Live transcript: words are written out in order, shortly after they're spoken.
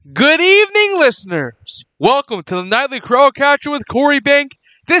Good evening, listeners. Welcome to the Nightly Crow Catcher with Corey Bank.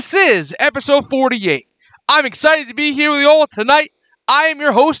 This is episode 48. I'm excited to be here with you all tonight. I am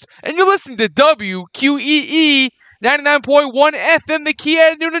your host, and you're listening to WQEE 99.1 FM, the key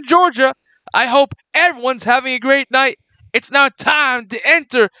at Newton, Georgia. I hope everyone's having a great night. It's now time to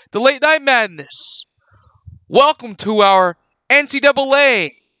enter the late night madness. Welcome to our NCAA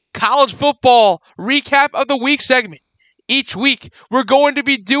college football recap of the week segment. Each week, we're going to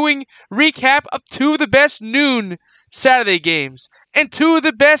be doing recap of two of the best noon Saturday games and two of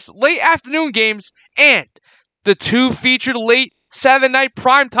the best late afternoon games and the two featured late Saturday night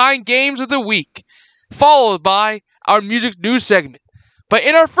primetime games of the week, followed by our music news segment. But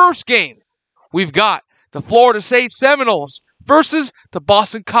in our first game, we've got the Florida State Seminoles versus the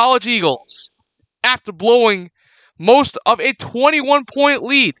Boston College Eagles. After blowing most of a 21-point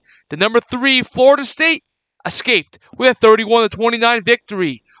lead, the number 3 Florida State escaped with a 31-29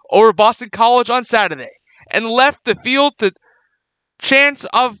 victory over Boston College on Saturday and left the field to chance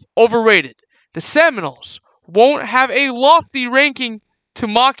of overrated. The Seminoles won't have a lofty ranking to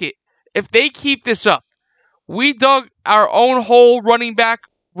mock it if they keep this up. We dug our own hole, running back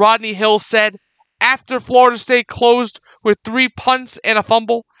Rodney Hill said after Florida State closed with 3 punts and a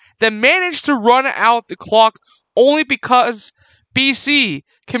fumble, then managed to run out the clock only because BC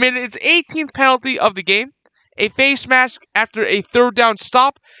committed its 18th penalty of the game, a face mask after a third down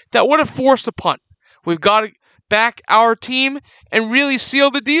stop that would have forced a punt. We've got to back our team and really seal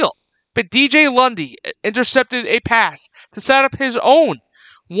the deal. But DJ Lundy intercepted a pass to set up his own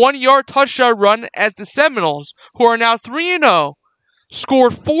 1-yard touchdown run as the Seminoles, who are now 3-0,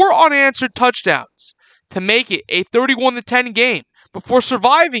 scored 4 unanswered touchdowns to make it a 31-10 game before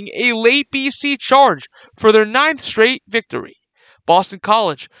surviving a late BC charge for their 9th straight victory. Boston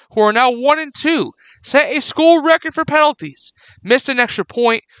College, who are now 1-2, set a school record for penalties, missed an extra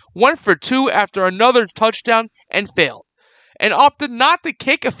point, went for 2 after another touchdown, and failed, and opted not to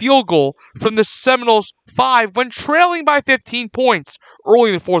kick a field goal from the Seminoles 5 when trailing by 15 points early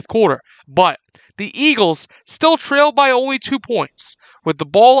in the fourth quarter. But the Eagles still trailed by only 2 points, with the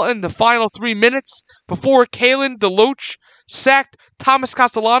ball in the final 3 minutes before Kalen DeLoach sacked Thomas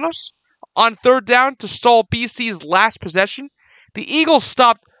Castellanos on third down to stall BC's last possession. The Eagles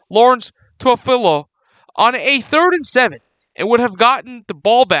stopped Lawrence Toafilo on a 3rd and 7 and would have gotten the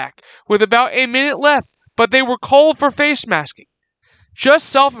ball back with about a minute left, but they were called for face masking. Just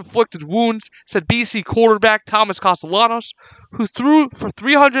self-inflicted wounds, said BC quarterback Thomas Castellanos, who threw for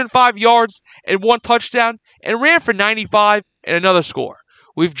 305 yards and 1 touchdown and ran for 95 and another score.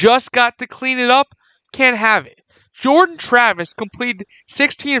 We've just got to clean it up, can't have it. Jordan Travis completed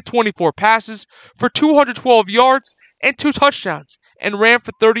 16 of 24 passes for 212 yards and 2 touchdowns and ran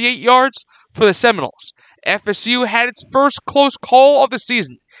for 38 yards for the Seminoles. FSU had its first close call of the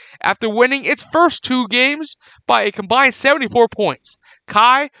season after winning its first 2 games by a combined 74 points.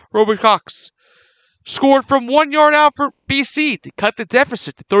 Kai Robercox scored from 1 yard out for BC to cut the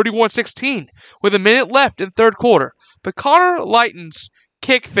deficit to 31-16 with a minute left in the third quarter, but Connor Lighton's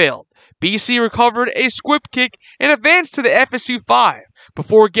kick failed. BC recovered a squib kick and advanced to the FSU 5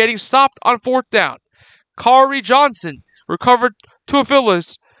 before getting stopped on 4th down. Kari Johnson recovered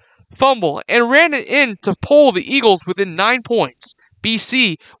Tuafila's fumble and ran it in to pull the Eagles within 9 points.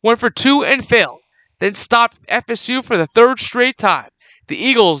 BC went for 2 and failed, then stopped FSU for the 3rd straight time. The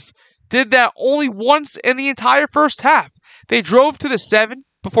Eagles did that only once in the entire first half. They drove to the 7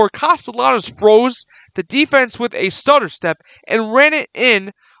 before Castellanos froze the defense with a stutter step and ran it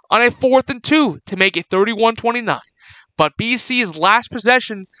in on a 4th and 2 to make it 31-29. But BC's last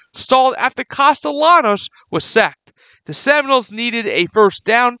possession stalled after Castellanos was sacked. The Seminoles needed a first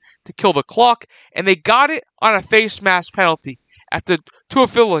down to kill the clock, and they got it on a face mask penalty after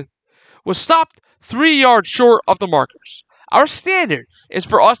Tuafila was stopped 3 yards short of the markers. Our standard is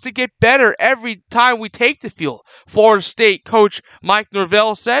for us to get better every time we take the field, Florida State coach Mike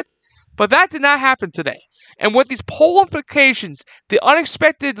Norvell said. But that did not happen today. And with these poll implications, the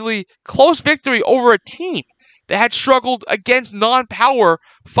unexpectedly close victory over a team that had struggled against non-Power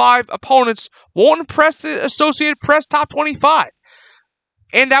 5 opponents won't impress the Associated Press top 25.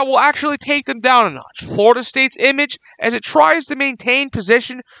 And that will actually take them down a notch. Florida State's image, as it tries to maintain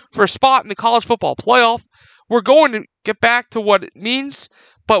position for a spot in the college football playoff, we're going to get back to what it means.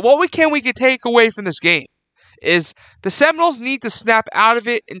 But what we can take away from this game is the Seminoles need to snap out of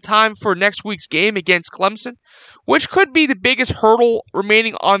it in time for next week's game against Clemson, which could be the biggest hurdle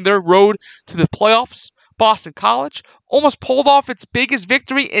remaining on their road to the playoffs. Boston College almost pulled off its biggest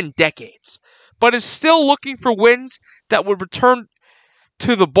victory in decades, but is still looking for wins that would return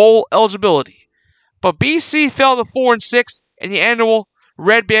to the bowl eligibility. But BC fell to 4-6 in the annual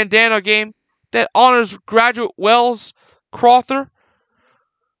red bandana game that honors graduate Wells Crowther,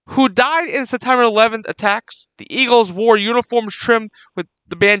 who died in September 11th attacks. The Eagles wore uniforms trimmed with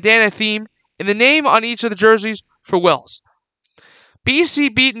the bandana theme and the name on each of the jerseys for Wells.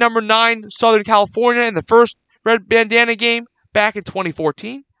 BC beat number 9 Southern California in the first red bandana game back in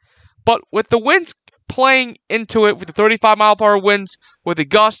 2014. But with the winds playing into it with the 35-mile-per-hour winds with the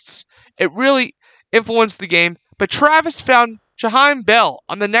gusts, it really influenced the game. But Travis found Jaheim Bell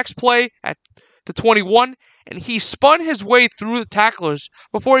on the next play at the 21, and he spun his way through the tacklers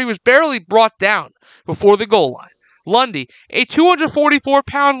before he was barely brought down before the goal line. Lundy, a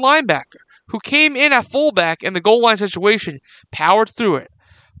 244-pound linebacker who came in at fullback in the goal line situation, powered through it.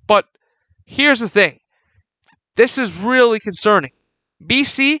 But here's the thing. This is really concerning.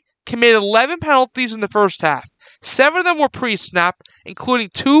 BC committed 11 penalties in the first half. 7 of them were pre-snap, including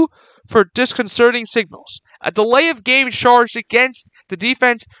 2 for disconcerting signals. A delay of game charged against the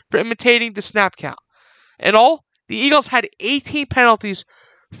defense for imitating the snap count. In all, the Eagles had 18 penalties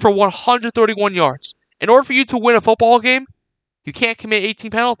for 131 yards. In order for you to win a football game, you can't commit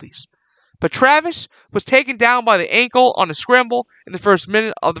 18 penalties. But Travis was taken down by the ankle on a scramble in the first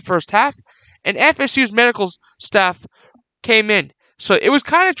minute of the first half, and FSU's medical staff came in. So it was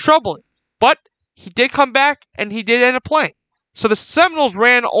kind of troubling. But he did come back, and he did end up playing. So the Seminoles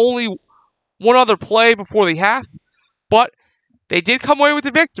ran only one other play before the half, but they did come away with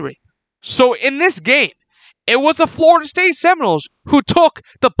the victory. So in this game, it was the Florida State Seminoles who took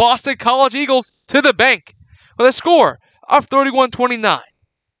the Boston College Eagles to the bank with a score of 31-29.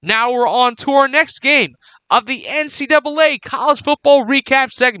 Now we're on to our next game of the NCAA college football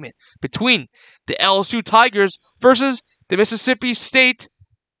recap segment between the LSU Tigers versus the Mississippi State.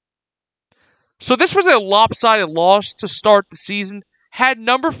 So this was a lopsided loss to start the season. Had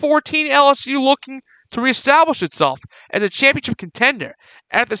number 14 LSU looking to reestablish itself as a championship contender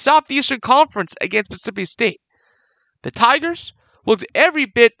at the Southeastern Conference against Mississippi State. The Tigers looked every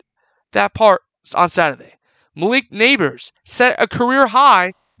bit that part on Saturday. Malik Neighbors set a career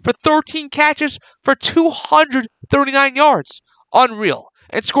high for 13 catches for 239 yards. Unreal.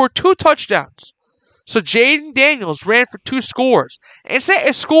 And scored 2 touchdowns. So Jaden Daniels ran for 2 scores and set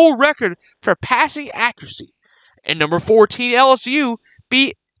a school record for passing accuracy. And number 14 LSU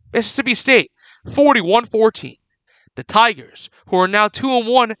beat Mississippi State 41-14. The Tigers, who are now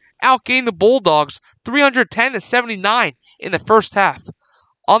 2-1, outgained the Bulldogs 310-79 in the first half,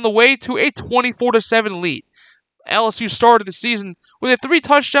 on the way to a 24-7 lead. LSU started the season with a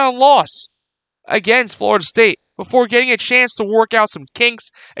 3-touchdown loss against Florida State before getting a chance to work out some kinks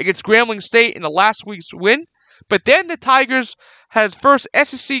against Grambling State in the last week's win. But then the Tigers had its first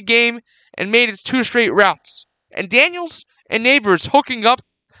SEC game and made its 2 straight routes. And Daniels and Neighbors hooking up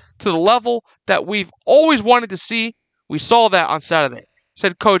to the level that we've always wanted to see. We saw that on Saturday,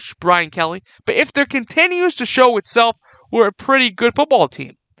 said Coach Brian Kelly. But if there continues to show itself, we're a pretty good football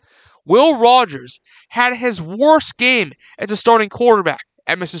team. Will Rogers had his worst game as a starting quarterback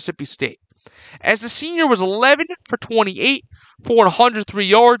at Mississippi State, as the senior was 11 for 28 for 103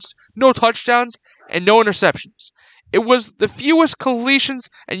 yards, no touchdowns, and no interceptions. It was the fewest completions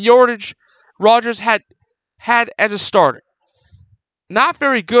and yardage Rogers had as a starter. Not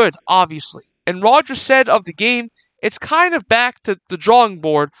very good, obviously. And Rogers said of the game, it's kind of back to the drawing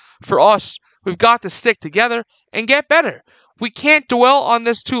board for us. We've got to stick together and get better. We can't dwell on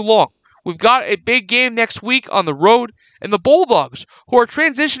this too long. We've got a big game next week on the road, and the Bulldogs, who are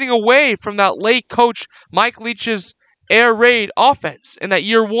transitioning away from that late coach Mike Leach's air raid offense in that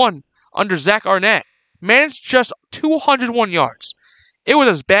year 1 under Zach Arnett, managed just 201 yards. It was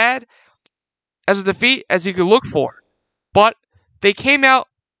as bad as a defeat as you could look for, but they came out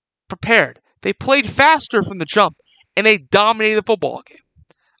prepared. They played faster from the jump, and they dominated the football game.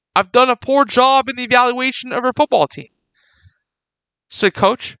 I've done a poor job in the evaluation of our football team, said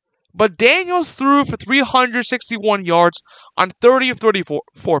Coach. But Daniels threw for 361 yards on 30 of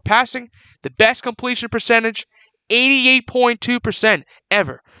 34 passing, the best completion percentage, 88.2%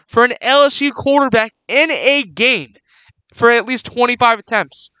 ever, for an LSU quarterback in a game for at least 25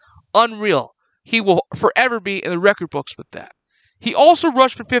 attempts. Unreal. He will forever be in the record books with that. He also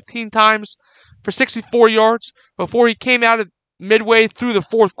rushed for 15 times for 64 yards before he came out of midway through the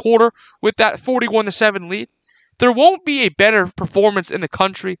fourth quarter with that 41-7 lead. There won't be a better performance in the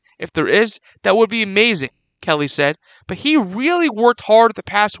country. If there is, that would be amazing, Kelly said. But he really worked hard the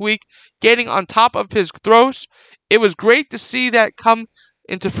past week, getting on top of his throws. It was great to see that come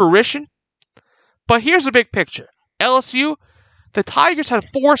into fruition. But here's the big picture. LSU, the Tigers had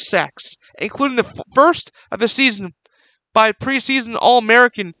 4 sacks, including the first of the season by preseason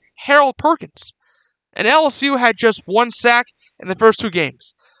All-American Harold Perkins. and LSU had just 1 sack in the first 2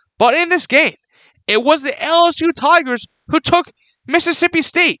 games. But in this game, it was the LSU Tigers who took Mississippi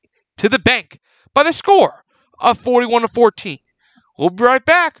State to the bank by the score of 41-14. We'll be right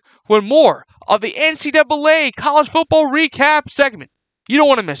back with more of the NCAA College Football Recap segment. You don't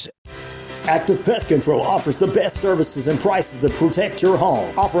want to miss it. Active Pest Control offers the best services and prices to protect your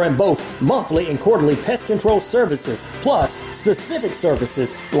home, offering both monthly and quarterly pest control services, plus specific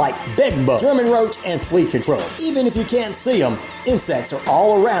services like bed bug, German roach, and flea control. Even if you can't see them, insects are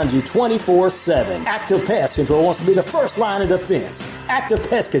all around you 24/7. Active Pest Control wants to be the first line of defense. Active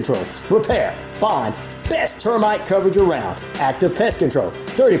Pest Control. Repair, bond, best termite coverage around. Active Pest Control,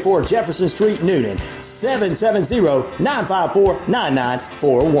 34 Jefferson Street, Noonan,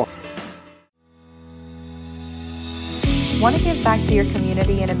 770-954-9941. Want to give back to your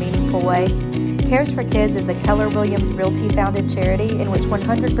community in a meaningful way? Cares for Kids is a Keller Williams Realty founded charity in which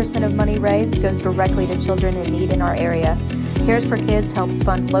 100% of money raised goes directly to children in need in our area. Cares for Kids helps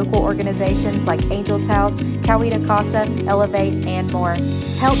fund local organizations like Angel's House, Coweta Casa, Elevate, and more.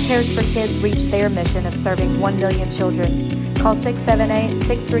 Help Cares for Kids reach their mission of serving 1 million children. Call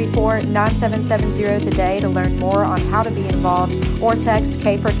 678-634-9770 today to learn more on how to be involved, or text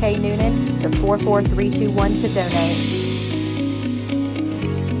K4K Noonan to 44321 to donate.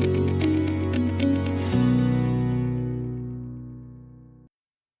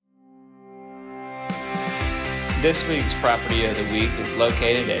 This week's property of the week is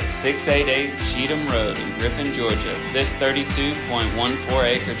located at 688 Cheatham Road in Griffin, Georgia. This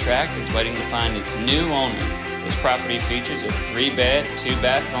 32.14-acre tract is waiting to find its new owner. This property features a 3-bed,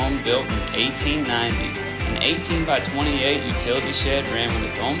 2-bath home built in 1890. An 18 by 28 utility shed ran with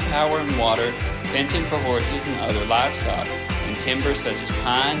its own power and water, fencing for horses and other livestock, and timber such as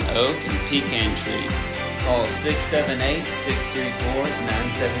pine, oak, and pecan trees. Call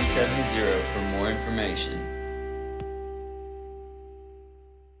 678-634-9770 for more information.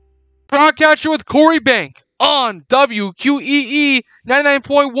 Broadcaster with Corey Bank on WQEE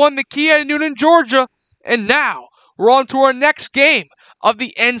 99.1 The Key at Noonan, Georgia. And now we're on to our next game of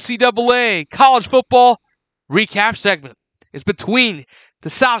the NCAA College Football Recap segment. It's between the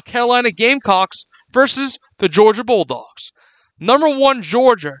South Carolina Gamecocks versus the Georgia Bulldogs. Number 1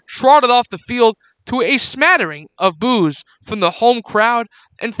 Georgia trotted off the field to a smattering of boos from the home crowd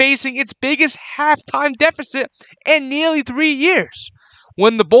and facing its biggest halftime deficit in nearly 3 years.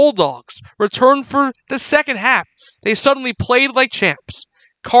 When the Bulldogs returned for the second half, they suddenly played like champs.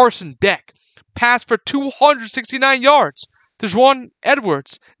 Carson Beck passed for 269 yards. Dejuan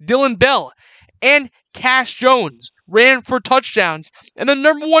Edwards, Dylan Bell, and Cash Jones ran for touchdowns, and the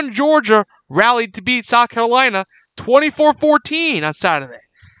number 1 Georgia rallied to beat South Carolina 24-14 on Saturday.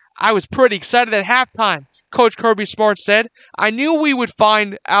 I was pretty excited at halftime, Coach Kirby Smart said. I knew we would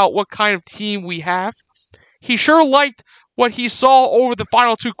find out what kind of team we have. He sure liked what he saw over the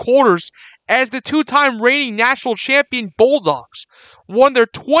final 2 quarters as the 2-time reigning national champion Bulldogs won their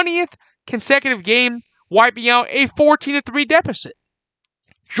 20th consecutive game, wiping out a 14-3 deficit.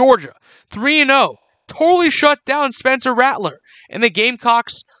 Georgia, 3-0, totally shut down Spencer Rattler and the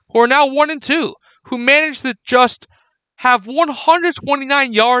Gamecocks, who are now 1-2, who managed to just have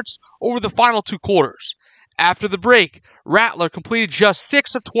 129 yards over the final 2 quarters. After the break, Rattler completed just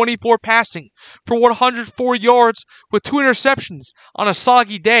 6 of 24 passing for 104 yards with 2 interceptions on a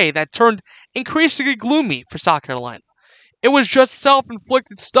soggy day that turned increasingly gloomy for South Carolina. It was just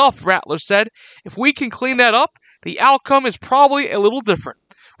self-inflicted stuff, Rattler said. If we can clean that up, the outcome is probably a little different.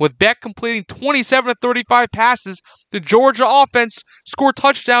 With Beck completing 27 of 35 passes, the Georgia offense scored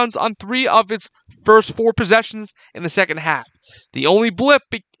touchdowns on 3 of its first 4 possessions in the second half. The only blip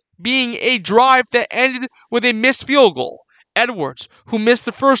being a drive that ended with a missed field goal. Edwards, who missed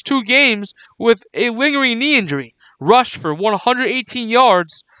the first 2 games with a lingering knee injury, rushed for 118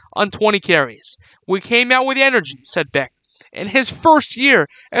 yards on 20 carries. We came out with energy, said Beck. In his first year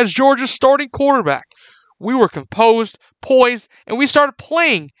as Georgia's starting quarterback, we were composed, poised, and we started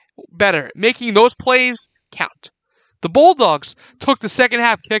playing better, making those plays count. The Bulldogs took the second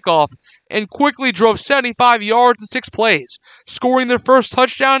half kickoff and quickly drove 75 yards in 6 plays, scoring their first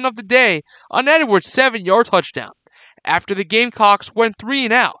touchdown of the day on Edwards' 7-yard touchdown. After the Gamecocks went 3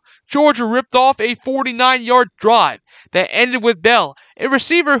 and out, Georgia ripped off a 49-yard drive that ended with Bell, a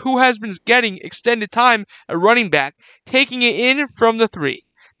receiver who has been getting extended time at running back, taking it in from the 3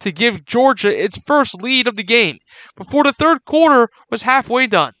 to give Georgia its first lead of the game before the third quarter was halfway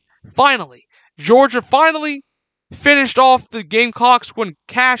done. Georgia finally finished off the Gamecocks when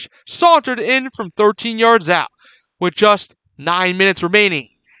Cash sauntered in from 13 yards out with just 9 minutes remaining.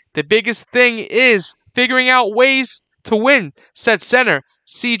 The biggest thing is figuring out ways to win, said center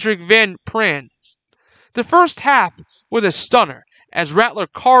Cedric Van Pran. The first half was a stunner, as Rattler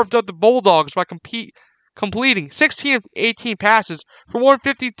carved up the Bulldogs by completing 16 of 18 passes for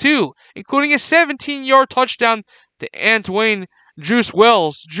 152, including a 17-yard touchdown to Antwain Juice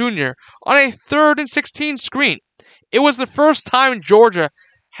Wells Jr. on a 3rd and 16 screen. It was the first time Georgia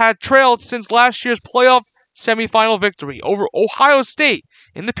had trailed since last year's playoff semifinal victory over Ohio State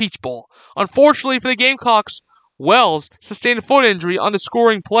in the Peach Bowl. Unfortunately for the Gamecocks, Wells sustained a foot injury on the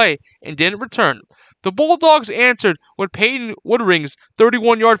scoring play and didn't return. The Bulldogs answered with Peyton Woodring's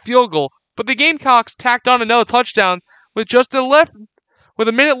 31-yard field goal, but the Gamecocks tacked on another touchdown with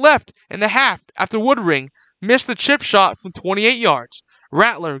a minute left in the half after Woodring missed the chip shot from 28 yards.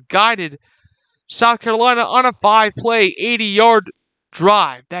 Rattler guided South Carolina on a 5-play, 80-yard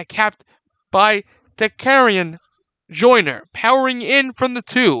drive that capped by Decarian Joyner powering in from the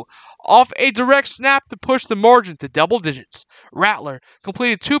 2 off a direct snap to push the margin to double digits. Rattler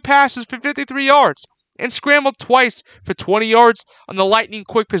completed 2 passes for 53 yards and scrambled twice for 20 yards on the lightning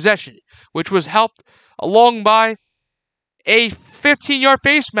quick possession, which was helped along by a 15-yard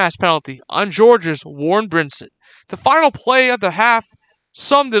face mask penalty on Georgia's Warren Brinson. The final play of the half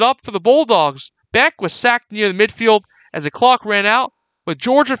summed it up for the Bulldogs. Beck was sacked near the midfield as the clock ran out. With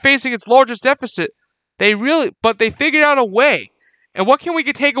Georgia facing its largest deficit, they figured out a way. And what can we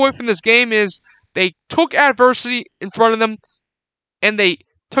take away from this game is they took adversity in front of them and they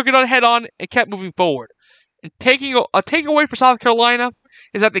took it on head on and kept moving forward. And a takeaway for South Carolina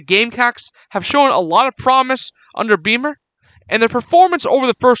is that the Gamecocks have shown a lot of promise under Beamer, and their performance over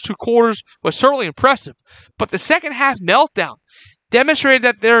the first 2 quarters was certainly impressive. But the second half meltdown demonstrated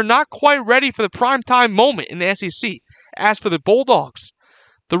that they're not quite ready for the primetime moment in the SEC. As for the Bulldogs,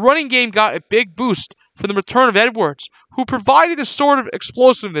 the running game got a big boost from the return of Edwards, who provided the sort of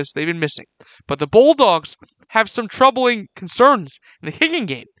explosiveness they've been missing. But the Bulldogs have some troubling concerns in the kicking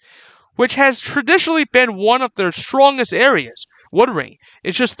game, which has traditionally been one of their strongest areas. Woodring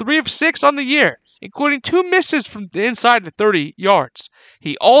is just 3 of 6 on the year, including 2 misses from the inside the 30 yards.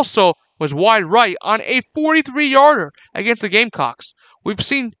 He also was wide right on a 43-yarder against the Gamecocks. We've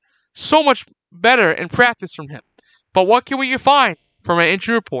seen so much better in practice from him. But what can we find from an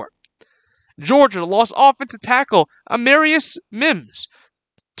injury report? Georgia lost offensive tackle Amarius Mims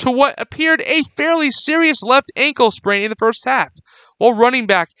to what appeared a fairly serious left ankle sprain in the first half, while running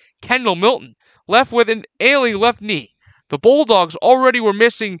back Kendall Milton left with an ailing left knee. The Bulldogs already were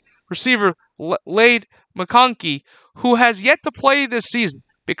missing receiver Lade McConkey, who has yet to play this season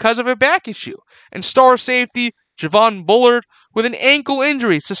because of a back issue, and star safety Javon Bullard with an ankle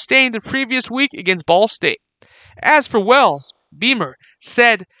injury sustained the previous week against Ball State. As for Wells, Beamer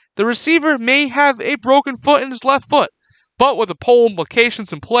said the receiver may have a broken foot in his left foot, but with the poll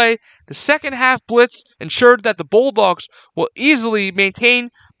implications in play, the second half blitz ensured that the Bulldogs will easily maintain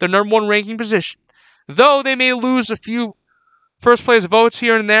their number 1 ranking position, though they may lose a few first place votes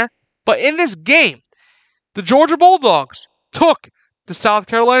here and there. But in this game, the Georgia Bulldogs took the South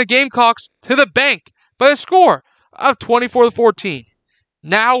Carolina Gamecocks to the bank by a score of 24-14.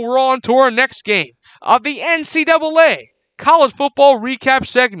 Now we're on to our next game of the NCAA college football recap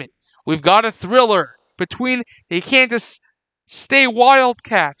segment. We've got a thriller between the Kansas State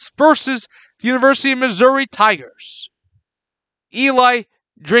Wildcats versus the University of Missouri Tigers. Eli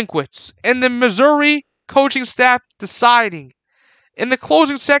Drinkwitz and the Missouri coaching staff deciding in the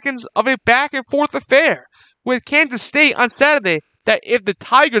closing seconds of a back-and-forth affair with Kansas State on Saturday that if the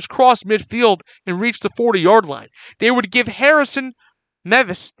Tigers crossed midfield and reached the 40-yard line, they would give Harrison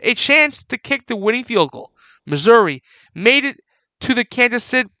Mevis a chance to kick the winning field goal. Missouri made it to the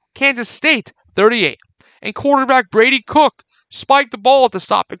Kansas State 38, and quarterback Brady Cook spiked the ball to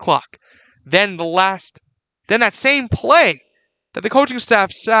stop the clock. Then that same play that the coaching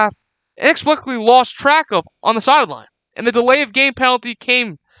staff inexplicably lost track of on the sideline, and the delay of game penalty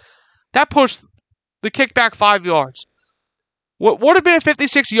came. That pushed the kick back 5 yards. What would have been a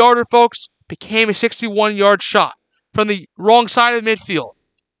 56-yarder, folks, became a 61-yard shot from the wrong side of midfield.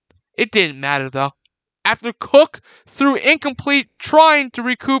 It didn't matter, though. After Cook threw incomplete trying to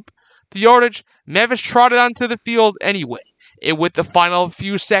recoup the yardage, Mevis trotted onto the field anyway. And with the final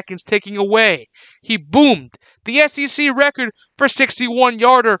few seconds ticking away, he boomed the SEC record for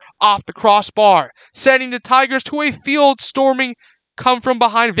 61-yarder off the crossbar, setting the Tigers to a field-storming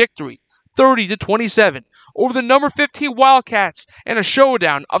come-from-behind victory, 30-27, over the number 15 Wildcats in a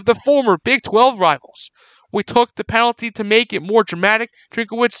showdown of the former Big 12 rivals. We took the penalty to make it more dramatic,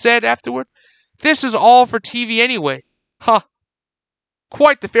 Drinkowitz said afterward. This is all for TV anyway. Huh.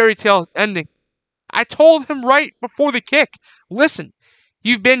 Quite the fairy tale ending. I told him right before the kick, listen,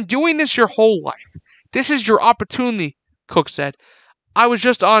 you've been doing this your whole life. This is your opportunity, Cook said. I was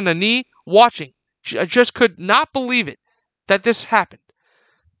just on a knee watching. I just could not believe it that this happened.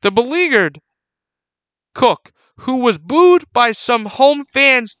 The beleaguered Cook, who was booed by some home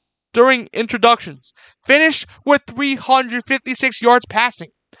fans during introductions, finished with 356 yards passing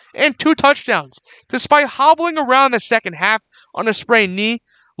and 2 touchdowns. Despite hobbling around the second half on a sprained knee,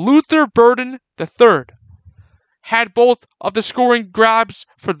 Luther Burden III had both of the scoring grabs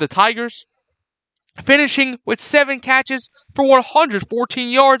for the Tigers, finishing with 7 catches for 114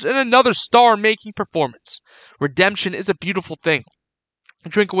 yards and another star-making performance. Redemption is a beautiful thing,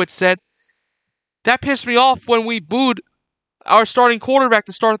 Drinkowitz said. That pissed me off when we booed our starting quarterback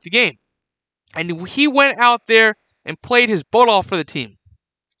to start the game. And he went out there and played his butt off for the team.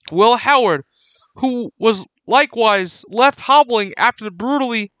 Will Howard, who was likewise left hobbling after the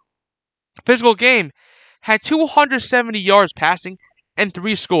brutally physical game, had 270 yards passing and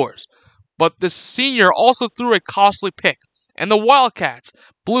 3 scores. But the senior also threw a costly pick, and the Wildcats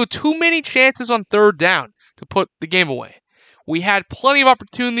blew too many chances on third down to put the game away. We had plenty of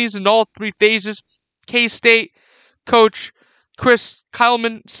opportunities in all 3 phases. K-State coach Chris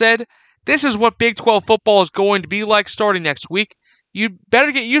Kyleman said, "This is what Big 12 football is going to be like starting next week. You'd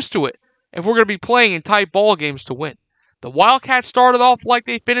better get used to it if we're going to be playing in tight ball games to win." The Wildcats started off like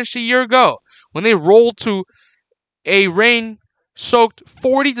they finished a year ago when they rolled to a rain-soaked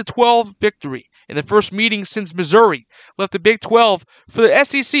 40-12 victory in the first meeting since Missouri left the Big 12 for the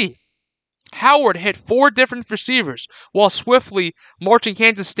SEC. Howard hit 4 different receivers while swiftly marching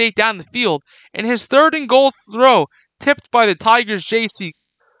Kansas State down the field, and his 3rd and goal throw, tipped by the Tigers' J.C.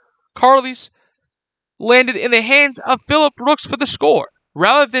 Carles, landed in the hands of Phillip Brooks for the score.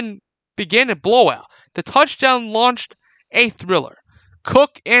 Rather than begin a blowout, the touchdown launched a thriller.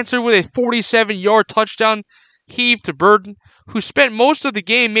 Cook answered with a 47-yard touchdown heave to Burden, who spent most of the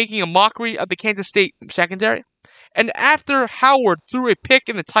game making a mockery of the Kansas State secondary. And after Howard threw a pick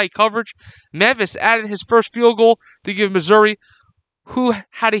in the tight coverage, Mevis added his first field goal to give Missouri, who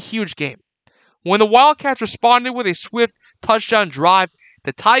had a huge game. When the Wildcats responded with a swift touchdown drive,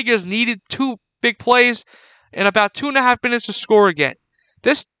 the Tigers needed 2 big plays and about 2.5 minutes to score again.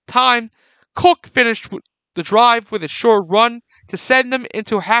 This time, Cook finished the drive with a short run to send them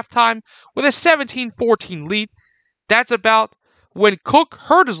into halftime with a 17-14 lead. That's about when Cook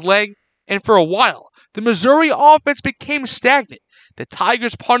hurt his leg, and for a while, the Missouri offense became stagnant. The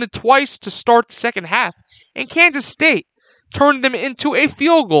Tigers punted twice to start the second half, and Kansas State turned them into a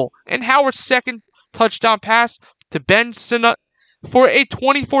field goal and Howard's second touchdown pass to Ben Sinnott for a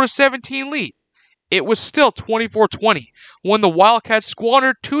 24-17 lead. It was still 24-20 when the Wildcats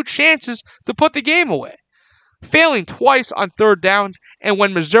squandered 2 chances to put the game away, failing twice on third downs, and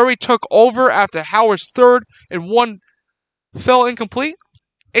when Missouri took over after Howard's 3rd and 1 fell incomplete,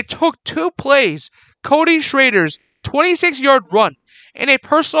 it took 2 plays, Cody Schrader's 26-yard run, and a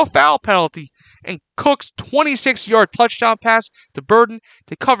personal foul penalty, and Cook's 26-yard touchdown pass to Burden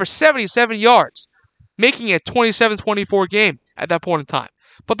to cover 77 yards, making it a 27-24 game at that point in time.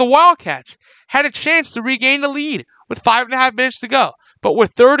 But the Wildcats had a chance to regain the lead with 5.5 minutes to go. But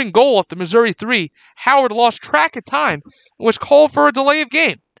with 3rd and goal at the Missouri 3, Howard lost track of time and was called for a delay of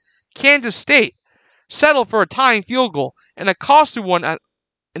game. Kansas State settled for a tying field goal, and a costly one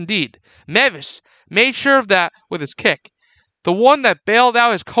indeed. Mevis made sure of that with his kick, the one that bailed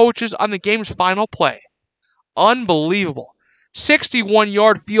out his coaches on the game's final play. Unbelievable.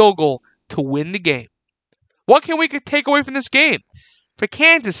 61-yard field goal to win the game. What can we take away from this game? For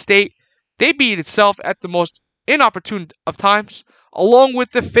Kansas State, they beat itself at the most inopportune of times, along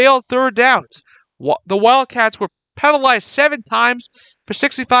with the failed third downs. The Wildcats were penalized 7 times for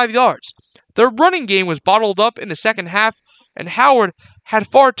 65 yards. Their running game was bottled up in the second half, and Howard had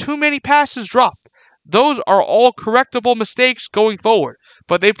far too many passes dropped. Those are all correctable mistakes going forward,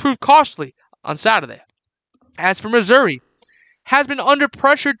 but they proved costly on Saturday. As for Missouri, has been under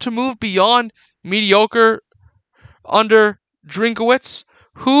pressure to move beyond mediocre under Drinkowitz,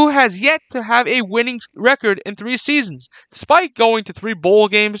 who has yet to have a winning record in 3 seasons, despite going to 3 bowl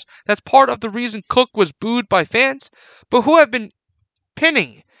games. That's part of the reason Cook was booed by fans, but who have been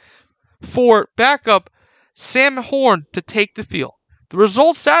pinning for backup Sam Horn to take the field. The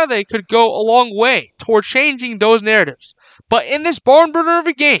result Saturday could go a long way toward changing those narratives, but in this barn burner of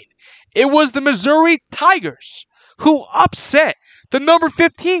a game, it was the Missouri Tigers who upset the number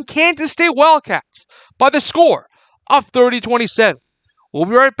 15 Kansas State Wildcats by the score of 30-27. We'll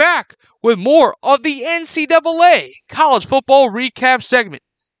be right back with more of the NCAA college football recap segment.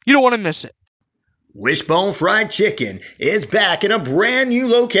 You don't want to miss it. Wishbone Fried Chicken is back in a brand new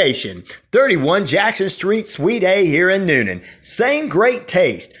location, 31 Jackson Street, Suite A here in Newnan. Same great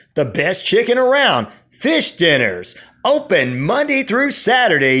taste, the best chicken around, fish dinners, Open Monday through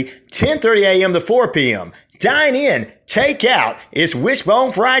Saturday, 10:30 a.m. to 4 p.m. Dine in, take out. It's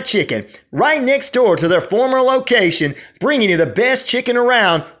Wishbone Fried Chicken, right next door to their former location, bringing you the best chicken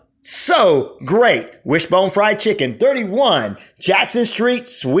around. So great. Wishbone Fried Chicken, 31 Jackson Street,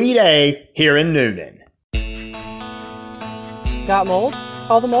 Suite A, here in Noonan. Got mold?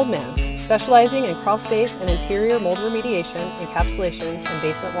 Call the Mold Man, specializing in crawl space and interior mold remediation, encapsulations, and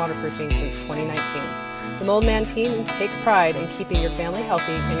basement waterproofing since 2019. The Mold Man team takes pride in keeping your family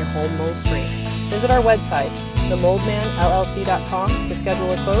healthy and your home mold-free. Visit our website, themoldmanllc.com, to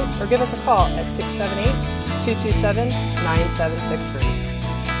schedule a quote or give us a call at 678-227-9763.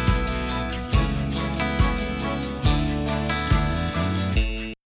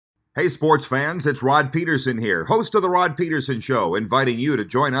 Hey sports fans, it's Rod Peterson here, host of The Rod Peterson Show, inviting you to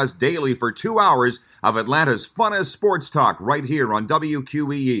join us daily for 2 hours of Atlanta's funnest sports talk right here on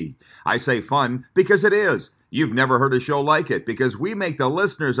WQEE. I say fun because it is. You've never heard a show like it because we make the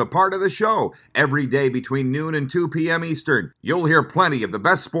listeners a part of the show every day between noon and 2 p.m. Eastern. You'll hear plenty of the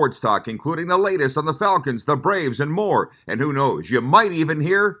best sports talk, including the latest on the Falcons, the Braves, and more. And who knows, you might even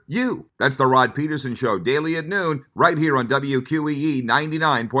hear you. That's The Rod Peterson Show, daily at noon, right here on WQEE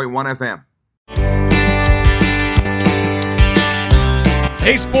 99.1 FM.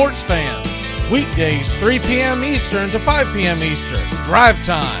 Hey sports fans, weekdays 3 p.m. Eastern to 5 p.m. Eastern, drive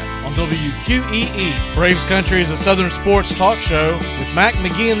time on WQEE. Braves Country is a Southern sports talk show with Mac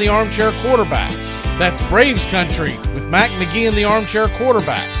McGee and the Armchair Quarterbacks. That's Braves Country with Mac McGee and the Armchair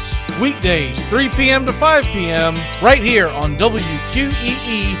Quarterbacks. Weekdays 3 p.m. to 5 p.m. right here on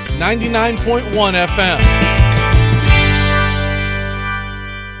WQEE 99.1 FM.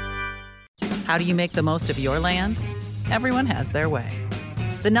 How do you make the most of your land? Everyone has their way.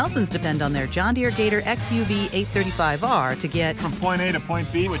 The Nelsons depend on their John Deere Gator XUV 835R to get from point A to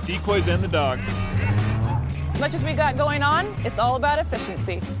point B with decoys and the dogs. As much as we got going on, it's all about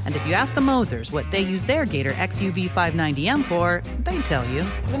efficiency. And if you ask the Mosers what they use their Gator XUV 590M for, they tell you.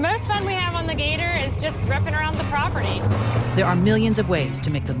 The most fun we have on the Gator is just ripping around the property. There are millions of ways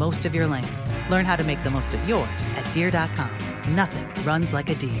to make the most of your land. Learn how to make the most of yours at Deere.com. Nothing runs like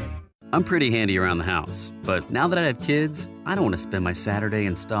a Deere. I'm pretty handy around the house, but now that I have kids, I don't want to spend my Saturday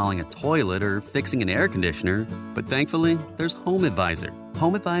installing a toilet or fixing an air conditioner. But thankfully, there's Home Advisor.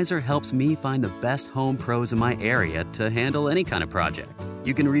 Home Advisor helps me find the best home pros in my area to handle any kind of project.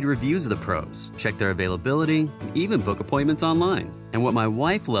 You can read reviews of the pros, check their availability, even book appointments online. And what my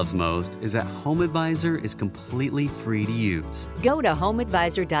wife loves most is that Home Advisor is completely free to use. Go to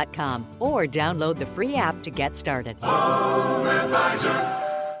homeadvisor.com or download the free app to get started. Home Advisor.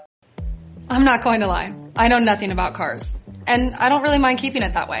 I'm not going to lie. I know nothing about cars, and I don't really mind keeping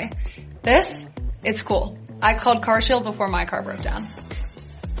it that way. It's cool. I called CarShield before my car broke down.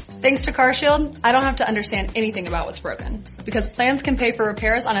 Thanks to CarShield, I don't have to understand anything about what's broken, because plans can pay for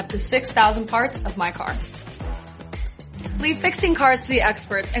repairs on up to 6,000 parts of my car. Leave fixing cars to the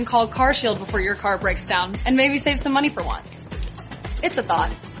experts and call CarShield before your car breaks down, and maybe save some money for once. It's a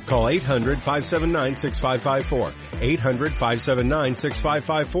thought. Call 800-579-6554.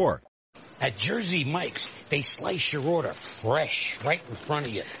 800-579-6554. At Jersey Mike's, they slice your order fresh right in front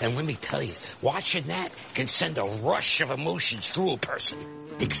of you. And let me tell you, watching that can send a rush of emotions through a person.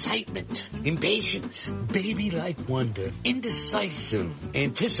 Excitement, impatience, baby-like wonder, indecisive,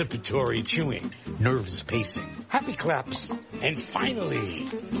 anticipatory chewing, nerves pacing, happy claps, and finally,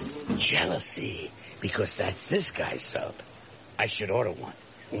 jealousy. Because that's this guy's sub. I should order one.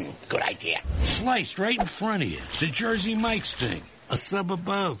 Good idea. Sliced right in front of you. It's a Jersey Mike's thing. A sub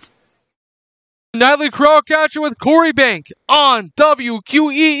above. Nightly Crowd Catcher with Corey Bank on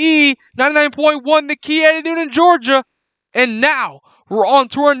WQEE 99.1 The Key at Noonan, Georgia. And now we're on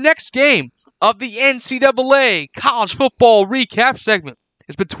to our next game of the NCAA college football recap segment.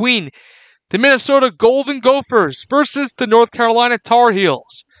 It's between the Minnesota Golden Gophers versus the North Carolina Tar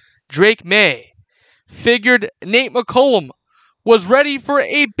Heels. Drake May figured Nate McCullum was ready for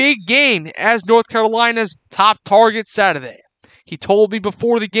a big game as North Carolina's top target Saturday. He told me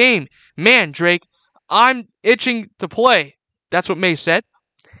before the game, "Man, Drake, I'm itching to play." That's what May said.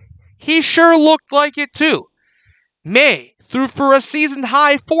 He sure looked like it too. May threw for a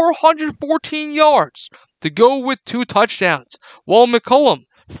season-high 414 yards to go with 2 touchdowns, while McCullum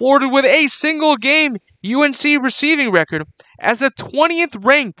flirted with a single-game UNC receiving record as the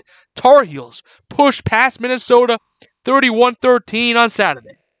 20th-ranked Tar Heels pushed past Minnesota 31-13 on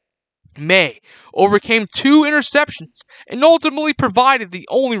Saturday. May overcame 2 interceptions and ultimately provided the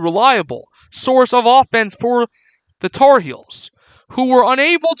only reliable source of offense for the Tar Heels, who were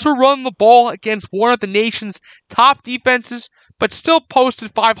unable to run the ball against one of the nation's top defenses, but still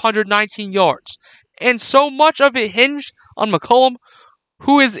posted 519 yards and so much of it hinged on McCollum,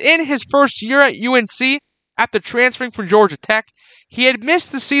 who is in his first year at UNC after transferring from Georgia Tech. He had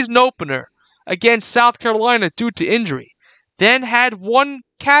missed the season opener against South Carolina due to injury, then had one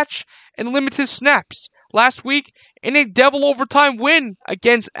catch and limited snaps last week in a double overtime win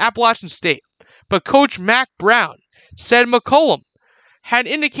against Appalachian State. But Coach Mack Brown said McCollum had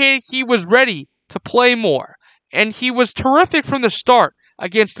indicated he was ready to play more, and he was terrific from the start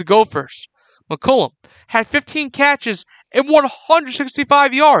against the Gophers. McCollum had 15 catches and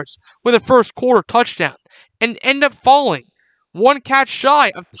 165 yards with a first quarter touchdown, and ended up falling one catch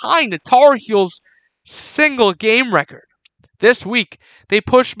shy of tying the Tar Heels' single game record. This week, they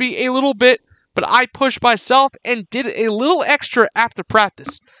pushed me a little bit, but I pushed myself and did a little extra after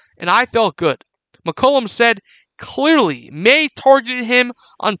practice, and I felt good. McCollum said clearly May targeted him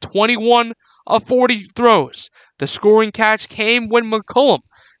on 21 of 40 throws. The scoring catch came when McCollum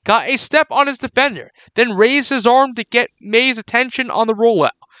got a step on his defender, then raised his arm to get May's attention on the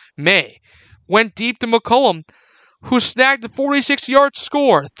rollout. May went deep to McCollum, who snagged the 46-yard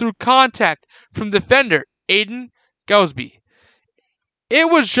score through contact from defender Aiden Gosby. It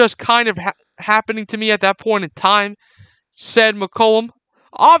was just kind of happening to me at that point in time, said McCollum.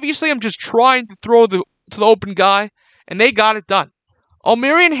 Obviously, I'm just trying to throw to the open guy, and they got it done.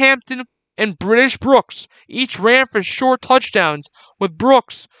 O'Marion Hampton and British Brooks each ran for short touchdowns, with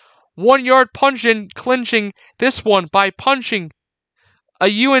Brooks 1 yard clinching this one by punching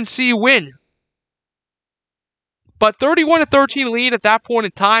a UNC win. But 31-13 lead at that point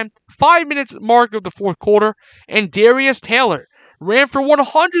in time, 5 minutes mark of the fourth quarter, and Darius Taylor ran for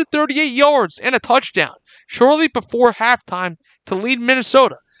 138 yards and a touchdown shortly before halftime to lead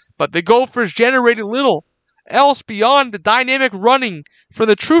Minnesota. But the Gophers generated little else beyond the dynamic running for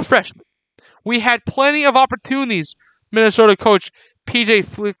the true freshman. We had plenty of opportunities, Minnesota coach PJ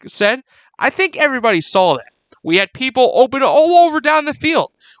Flick said. I think everybody saw that. We had people open all over down the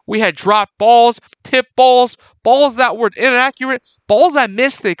field. We had dropped balls, tipped balls, balls that were inaccurate, balls that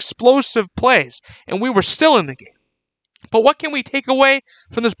missed the explosive plays, and we were still in the game. But what can we take away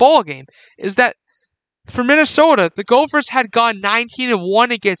from this ball game is that for Minnesota, the Gophers had gone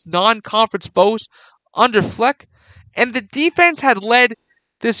 19-1 against non-conference foes under Fleck, and the defense had led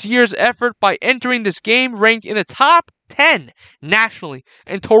this year's effort by entering this game ranked in the top 10 nationally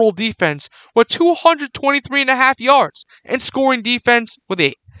in total defense with 223.5 yards and scoring defense with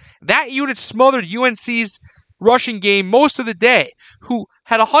 8. That unit smothered UNC's rushing game most of the day, who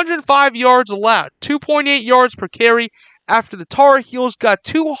had 105 yards allowed, 2.8 yards per carry, after the Tar Heels got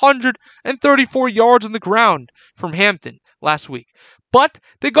 234 yards on the ground from Hampton last week. But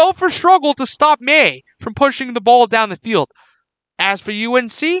the Gophers struggled to stop May from pushing the ball down the field. As for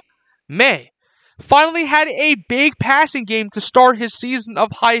UNC, May finally had a big passing game to start his season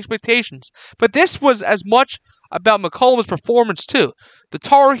of high expectations. But this was as much about McCollum's performance too. The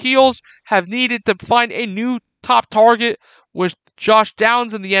Tar Heels have needed to find a new top target with Josh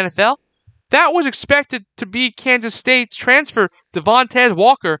Downs in the NFL. That was expected to be Kansas State's transfer, Devontae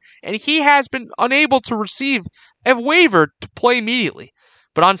Walker, and he has been unable to receive a waiver to play immediately.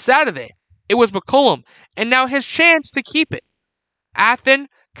 But on Saturday, it was McCollum, and now his chance to keep it. Athan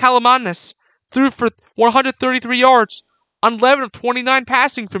Kalamanis threw for 133 yards on 11 of 29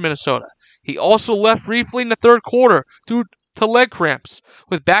 passing for Minnesota. He also left briefly in the third quarter due to leg cramps,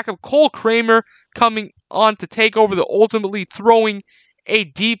 with backup Cole Kramer coming on to take over, ultimately throwing a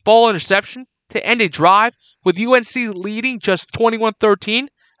deep ball interception to end a drive, with UNC leading just 21-13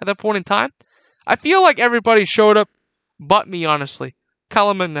 at that point in time. I feel like everybody showed up but me, honestly,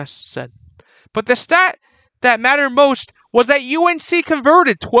 Kalamanis said. But the stat that mattered most was that UNC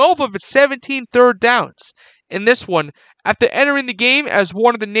converted 12 of its 17 third downs in this one after entering the game as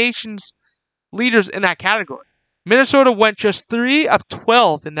one of the nation's leaders in that category. Minnesota went just 3 of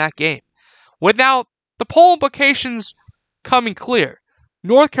 12 in that game. Without the poll implications coming clear,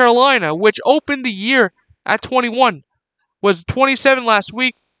 North Carolina, which opened the year at 21, was 27 last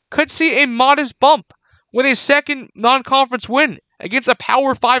week, could see a modest bump with a second non-conference win against a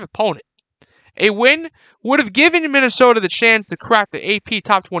Power 5 opponent. A win would have given Minnesota the chance to crack the AP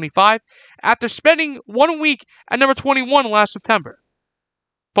Top 25 after spending 1 week at number 21 last September.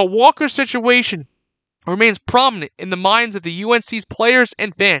 But Walker's situation remains prominent in the minds of the UNC's players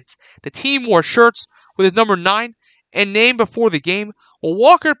and fans. The team wore shirts with his number 9 and name before the game, while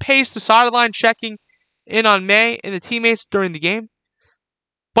Walker paced the sideline checking in on May and the teammates during the game.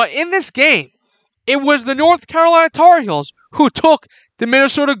 But in this game, it was the North Carolina Tar Heels who took the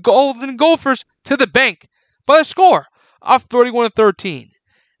Minnesota Golden Gophers to the bank by a score of 31-13.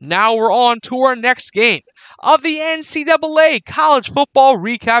 Now we're on to our next game of the NCAA College Football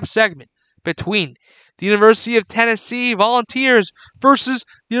Recap segment. between the University of Tennessee Volunteers versus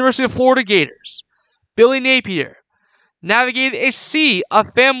the University of Florida Gators. Billy Napier navigated a sea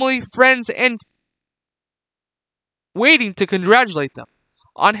of family, friends, and waiting to congratulate them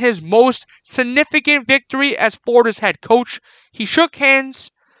on his most significant victory as Florida's head coach. He shook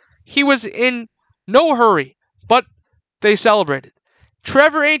hands. He was in no hurry, but they celebrated.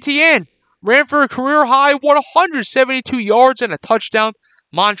 Trevor Etienne ran for a career-high 172 yards and a touchdown.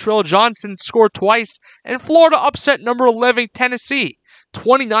 Montrell Johnson scored twice, and Florida upset number 11 Tennessee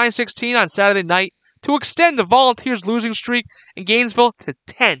 29-16 on Saturday night to extend the Volunteers' losing streak in Gainesville to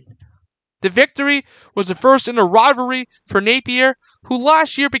 10. The victory was the first in a rivalry for Napier, who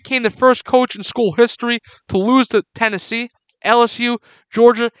last year became the first coach in school history to lose to Tennessee, LSU,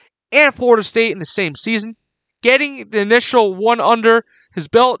 Georgia, and Florida State in the same season. Getting the initial one under his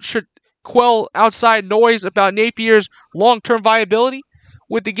belt should quell outside noise about Napier's long-term viability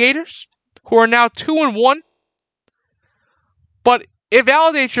with the Gators, who are now 2-1. But it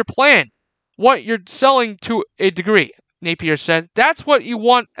validates your plan, what you're selling to a degree, Napier said. That's what you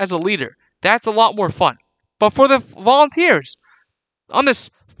want as a leader. That's a lot more fun. But for the Volunteers, on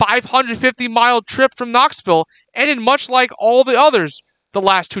this 550-mile trip from Knoxville, ended much like all the others the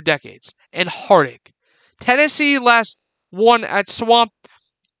last 2 decades, in heartache. Tennessee last won at Swamp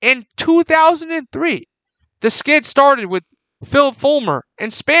in 2003. The skid started with Phil Fulmer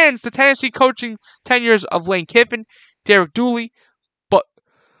and spans the Tennessee coaching tenures of Lane Kiffin, Derek Dooley,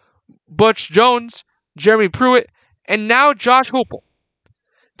 Butch Jones, Jeremy Pruitt, and now Josh Heupel.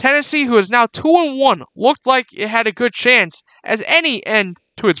 Tennessee, who is now 2-1, looked like it had a good chance as any end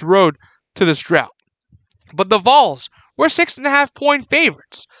to its road to this drought. But the Vols were 6.5-point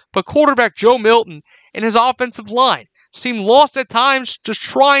favorites, but quarterback Joe Milton and his offensive line seemed lost at times just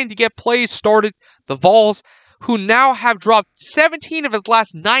trying to get plays started. The Vols, who now have dropped 17 of its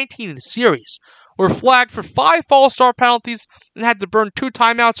last 19 in the series, were flagged for 5 false start penalties and had to burn 2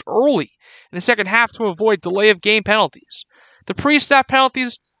 timeouts early in the second half to avoid delay of game penalties. The pre-snap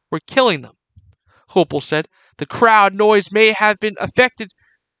penalties were killing them, Heupel said. The crowd noise may have been affected,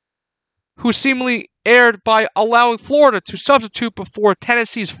 who seemingly erred by allowing Florida to substitute before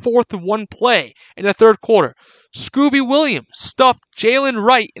Tennessee's 4th-and-1 play in the third quarter. Scooby Williams stuffed Jalen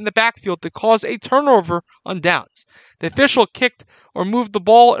Wright in the backfield to cause a turnover on downs. The official kicked or moved the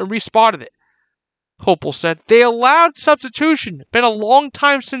ball and respotted it, Heupel said. They allowed substitution. Been a long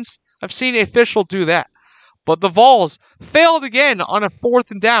time since I've seen an official do that. But the Vols failed again on a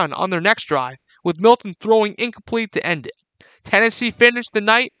 4th and down on their next drive, with Milton throwing incomplete to end it. Tennessee finished the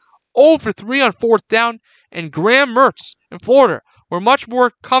night 0 for 3 on 4th down, and Graham Mertz in Florida were much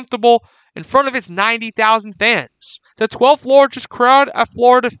more comfortable in front of its 90,000 fans, the 12th largest crowd at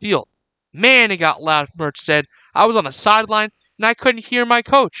Florida Field. Man, it got loud, Mertz said. I was on the sideline, and I couldn't hear my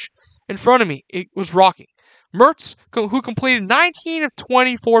coach. In front of me, it was rocking. Mertz, who completed 19 of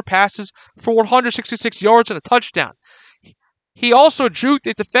 24 passes for 166 yards and a touchdown. He also juked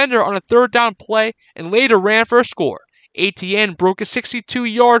a defender on a 3rd down play and later ran for a score. Etienne broke a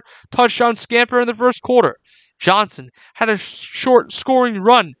 62-yard touchdown scamper in the first quarter. Johnson had a short scoring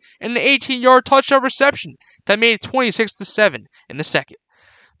run and an 18-yard touchdown reception that made it 26-7 in the second.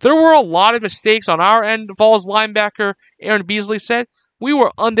 There were a lot of mistakes on our end, Vols linebacker Aaron Beasley said. We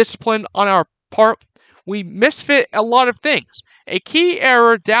were undisciplined on our part. We misfit a lot of things. A key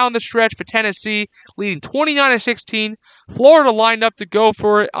error down the stretch for Tennessee, leading 29-16. Florida lined up to go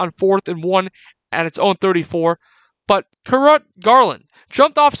for it on 4th and 1 at its own 34, but Kurut Garland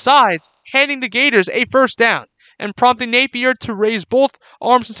jumped off sides, handing the Gators a first down and prompting Napier to raise both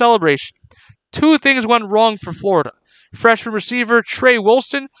arms in celebration. 2 things went wrong for Florida. Freshman receiver Trey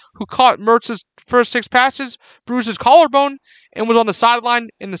Wilson, who caught Mertz's first 6 passes, bruised his collarbone and was on the sideline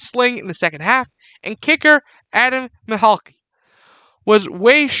in the sling in the second half. And kicker Adam Mihalki was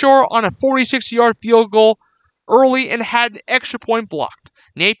way short on a 46-yard field goal early and had an extra point blocked.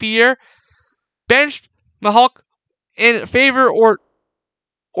 Napier benched Mihalki in favor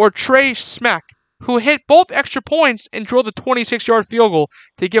or Trey Smack, who hit both extra points and drilled the 26-yard field goal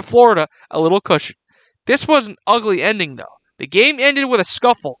to give Florida a little cushion. This was an ugly ending, though. The game ended with a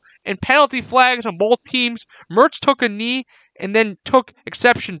scuffle and penalty flags on both teams. Mertz took a knee and then took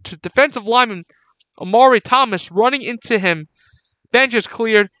exception to defensive lineman Amari Thomas running into him. Benches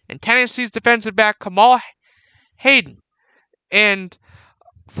cleared, and Tennessee's defensive back Kamal Hayden and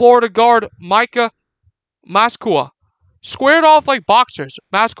Florida guard Micah Maskua squared off like boxers.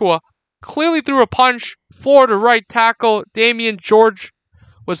 Maskua clearly threw a punch. Florida right tackle Damian George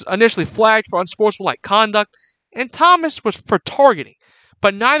was initially flagged for unsportsmanlike conduct, and Thomas was for targeting,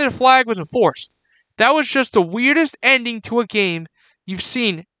 but neither flag was enforced. That was just the weirdest ending to a game you've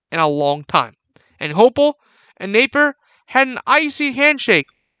seen in a long time. And Hopel and Napier had an icy handshake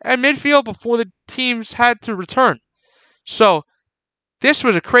at midfield before the teams had to return. So, this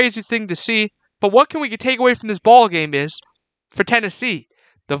was a crazy thing to see, but what can we take away from this ball game is, for Tennessee,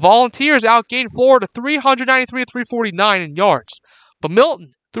 the Volunteers outgained Florida 393-349 in yards, but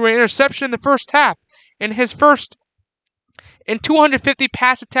Milton threw an interception in the first half in his first in 250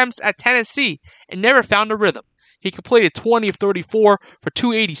 pass attempts at Tennessee and never found a rhythm. He completed 20 of 34 for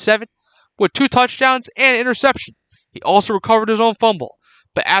 287 with 2 touchdowns and an interception. He also recovered his own fumble.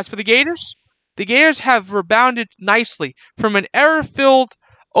 But as for the Gators have rebounded nicely from an error-filled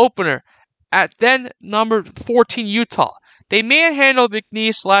opener at then number 14 Utah. They manhandled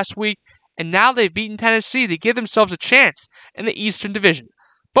McNeese last week, and now they've beaten Tennessee to give themselves a chance in the Eastern Division.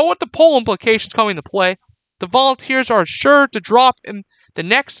 But with the poll implications coming into play, the Volunteers are sure to drop in the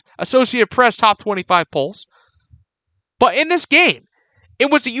next Associated Press top 25 polls. But in this game,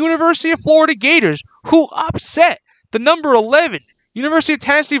 it was the University of Florida Gators who upset the number 11 University of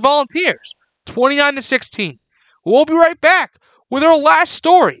Tennessee Volunteers, 29-16. We'll be right back with our last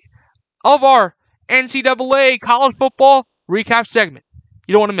story of our NCAA college football recap segment.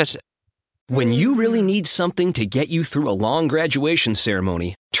 You don't want to miss it. When you really need something to get you through a long graduation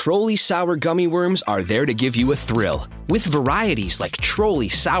ceremony, Trolley Sour Gummy Worms are there to give you a thrill. With varieties like Trolley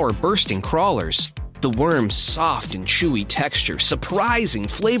Sour Bursting Crawlers, the worm's soft and chewy texture, surprising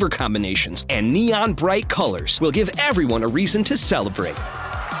flavor combinations, and neon bright colors will give everyone a reason to celebrate.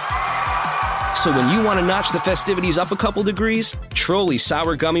 So when you want to notch the festivities up a couple degrees, Trolley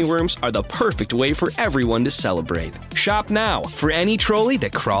Sour Gummy Worms are the perfect way for everyone to celebrate. Shop now for any trolley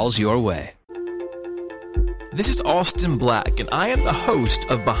that crawls your way. This is Austin Black, and I am the host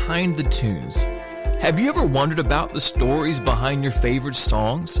of Behind the Tunes. Have you ever wondered about the stories behind your favorite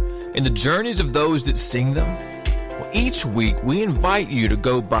songs and the journeys of those that sing them? Well, each week, we invite you to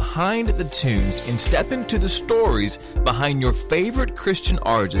go behind the tunes and step into the stories behind your favorite Christian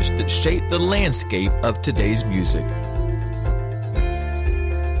artists that shape the landscape of today's music.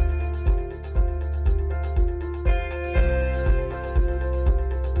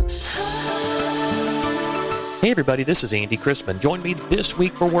 Hey everybody, this is Andy Crispin. Join me this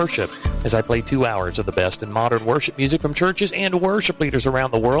week for worship as I play 2 hours of the best in modern worship music from churches and worship leaders around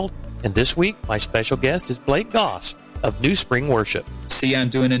the world. And this week, my special guest is Blake Goss of New Spring Worship. See, I'm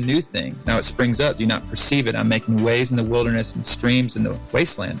doing a new thing. Now it springs up. Do you not perceive it? I'm making ways in the wilderness and streams in the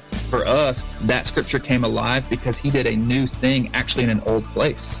wasteland. For us, that scripture came alive because he did a new thing actually in an old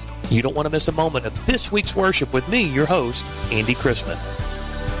place. You don't want to miss a moment of this week's worship with me, your host, Andy Crispin.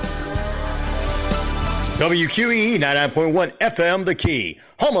 WQEE 99.1 FM The Key,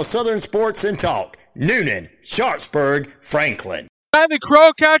 home of Southern sports and talk. Noonan, Sharpsburg, Franklin. The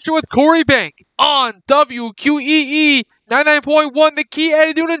Crow Catcher with Corey Bank on WQEE 99.1 The Key,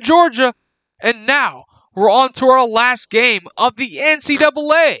 Eddie Noonan, Georgia. And now we're on to our last game of the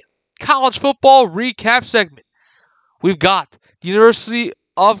NCAA college football recap segment. We've got the University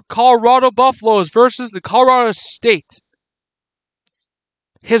of Colorado Buffaloes versus the Colorado State.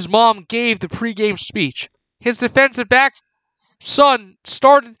 His mom gave the pregame speech. His defensive back son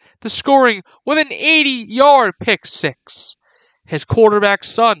started the scoring with an 80-yard pick six. His quarterback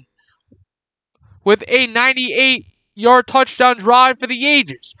son with a 98-yard touchdown drive for the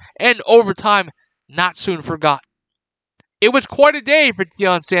ages and overtime not soon forgotten. It was quite a day for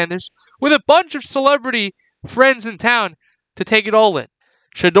Deion Sanders with a bunch of celebrity friends in town to take it all in.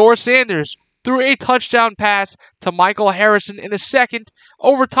 Shedeur Sanders threw a touchdown pass to Michael Harrison in the second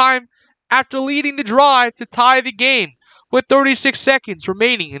overtime after leading the drive to tie the game with 36 seconds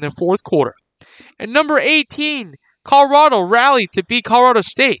remaining in the fourth quarter. And number 18, Colorado rallied to beat Colorado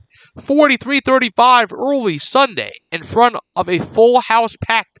State 43-35 early Sunday in front of a full house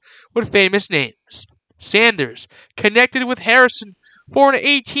packed with famous names. Sanders connected with Harrison for an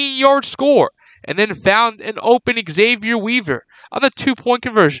 18-yard score and then found an open Xavier Weaver on the 2-point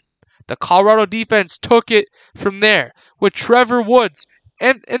conversion. The Colorado defense took it from there, with Trevor Woods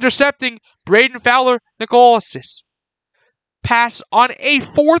intercepting Braden Fowler Nicholas' pass on a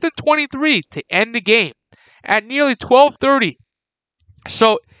 4th and 23 to end the game at nearly 12:30.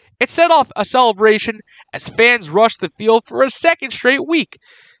 So it set off a celebration as fans rushed the field for a second straight week.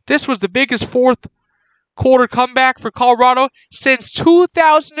 This was the biggest fourth quarter comeback for Colorado since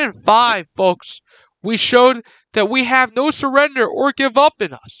 2005, folks. We showed that we have no surrender or give up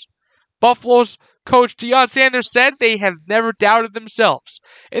in us. Buffalo's coach Deion Sanders said they have never doubted themselves.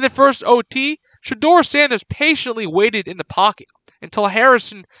 In the first OT, Shedeur Sanders patiently waited in the pocket until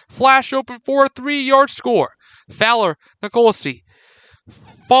Harrison flashed open for a 3-yard score. Fowler Nicholas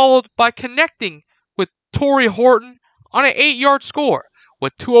followed by connecting with Torrey Horton on an 8-yard score.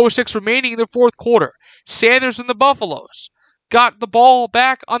 With 2:06 remaining in the fourth quarter, Sanders and the Buffaloes got the ball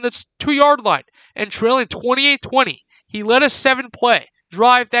back on the 2-yard line and trailing 28-20. He led a 7-play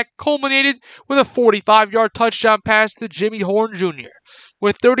drive that culminated with a 45-yard touchdown pass to Jimmy Horn Jr.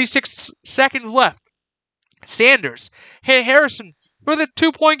 With 36 seconds left, Sanders hit Harrison for the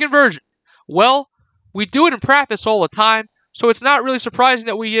 2-point conversion. Well, we do it in practice all the time, so it's not really surprising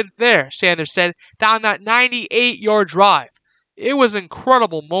that we get it there, Sanders said, down that 98-yard drive. It was an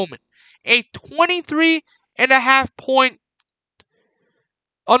incredible moment. A 23.5-point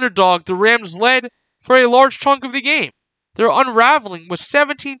underdog, the Rams led for a large chunk of the game. Their unraveling was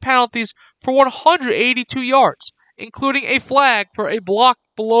 17 penalties for 182 yards, including a flag for a block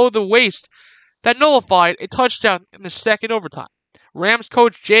below the waist that nullified a touchdown in the second overtime. Rams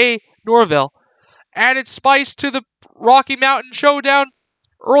coach Jay Norvell added spice to the Rocky Mountain Showdown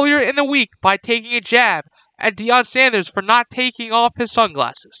earlier in the week by taking a jab at Deion Sanders for not taking off his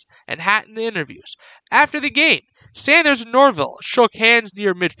sunglasses and hat in the interviews. After the game, Sanders and Norvell shook hands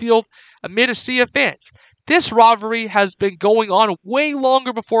near midfield amid a sea of fans. This rivalry has been going on way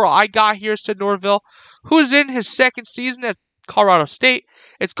longer before I got here, said Norvell, who's in his second season at Colorado State.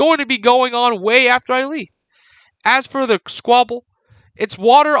 It's going to be going on way after I leave. As for the squabble, it's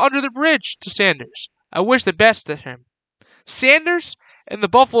water under the bridge to Sanders. I wish the best of him. Sanders and the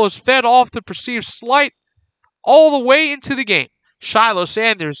Buffaloes fed off the perceived slight all the way into the game. Shiloh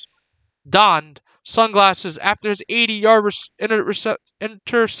Sanders donned sunglasses after his 80-yard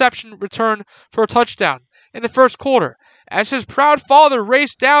interception return for a touchdown in the first quarter, as his proud father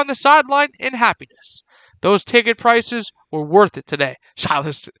raced down the sideline in happiness. Those ticket prices were worth it today,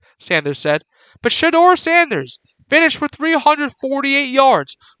 Shiloh Sanders said. But Shedeur Sanders finished with 348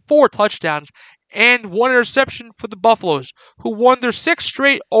 yards, 4 touchdowns, and 1 interception for the Buffaloes, who won their 6th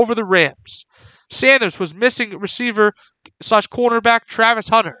straight over the Rams. Sanders was missing receiver/cornerback Travis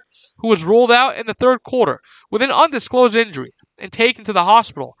Hunter, who was ruled out in the third quarter with an undisclosed injury and taken to the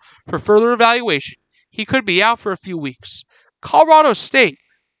hospital for further evaluation. He could be out for a few weeks. Colorado State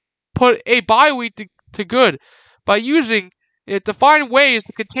put a bye week to good by using it to find ways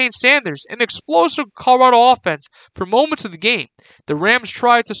to contain Sanders and the explosive Colorado offense for moments of the game. The Rams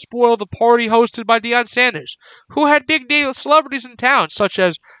tried to spoil the party hosted by Deion Sanders, who had big-name celebrities in town such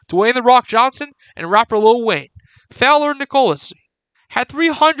as Dwayne "The Rock" Johnson and rapper Lil Wayne. Fowler Nicholas had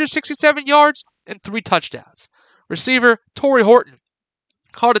 367 yards and 3 touchdowns. Receiver Torrey Horton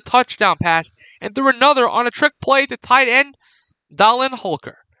caught a touchdown pass and threw another on a trick play to tight end Dallin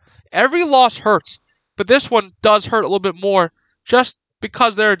Holker. Every loss hurts, but this one does hurt a little bit more just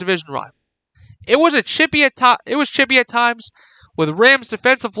because they're a division rival. It was chippy at times, with Rams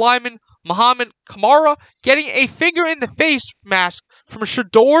defensive lineman Muhammad Kamara getting a finger in the face mask from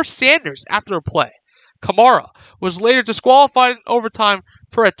Shedeur Sanders after a play. Kamara was later disqualified in overtime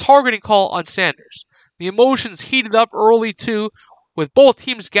for a targeting call on Sanders. The emotions heated up early too, with both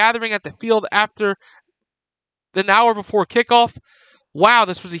teams gathering at the field after an hour before kickoff. Wow,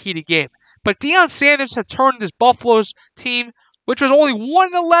 this was a heated game. But Deion Sanders had turned this Buffaloes team, which was only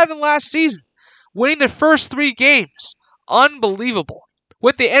 1-11 last season, winning their first 3 games. Unbelievable.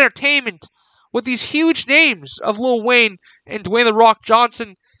 With the entertainment, with these huge names of Lil Wayne and Dwayne "The Rock"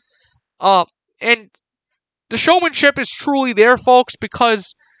 Johnson, and the showmanship is truly there, folks,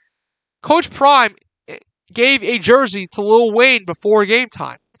 because Coach Prime gave a jersey to Lil Wayne before game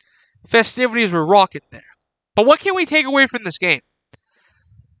time. Festivities were rocking there. But what can we take away from this game?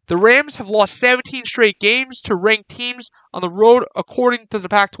 The Rams have lost 17 straight games to ranked teams on the road according to the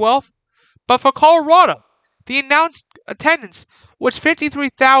Pac-12. But for Colorado, the announced attendance was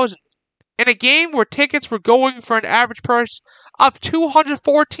 53,000 in a game where tickets were going for an average price of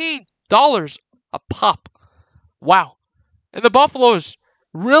 $214 a pop. Wow. And the Buffaloes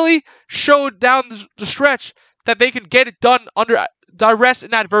really showed down the stretch that they can get it done under duress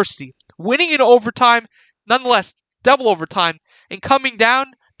and adversity, winning in overtime, nonetheless double overtime, and coming down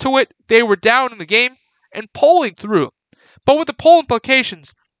to it, they were down in the game and pulling through. But with the poll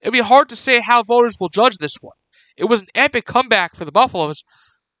implications, it'd be hard to say how voters will judge this one. It was an epic comeback for the Buffaloes,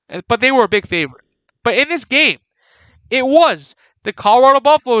 but they were a big favorite. But in this game, it was the Colorado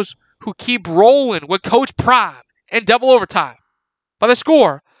Buffaloes who keep rolling with Coach Prime in double overtime by the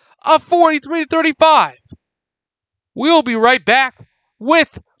score of 43-35. We'll be right back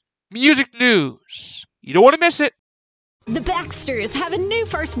with music news. You don't want to miss it. The Baxters have a new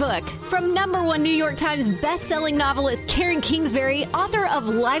first book. From #1 New York Times best-selling novelist Karen Kingsbury, author of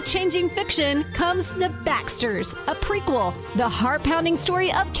life-changing fiction, comes The Baxters, a prequel, the heart-pounding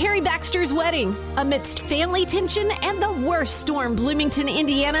story of Carrie Baxter's wedding. Amidst family tension and the worst storm Bloomington,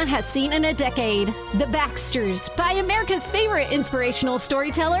 Indiana has seen in a decade. The Baxters, by America's favorite inspirational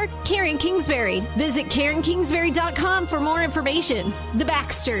storyteller, Karen Kingsbury. Visit KarenKingsbury.com for more information. The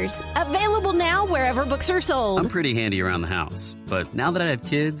Baxters, available now wherever books are sold. I'm pretty handy around the house, but now that I have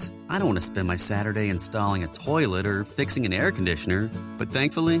kids, I don't want to spend my Saturday installing a toilet or fixing an air conditioner. But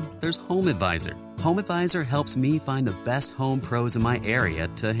thankfully, there's Home Advisor. Home Advisor helps me find the best home pros in my area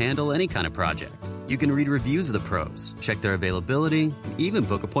to handle any kind of project. You can read reviews of the pros, check their availability, and even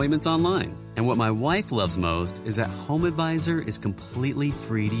book appointments online. And what my wife loves most is that Home Advisor is completely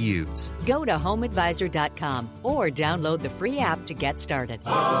free to use. Go to HomeAdvisor.com or download the free app to get started.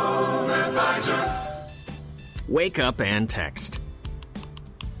 Home Advisor. Wake up and text.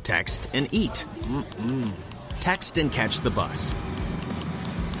 Text and eat. Text and catch the bus.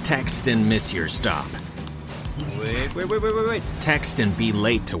 Text and miss your stop. Wait. Text and be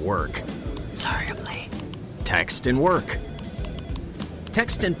late to work. Sorry, I'm late. Text and work.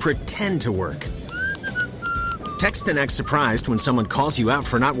 Text and pretend to work. Text and act surprised when someone calls you out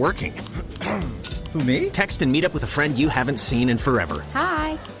for not working. Who, me? Text and meet up with a friend you haven't seen in forever.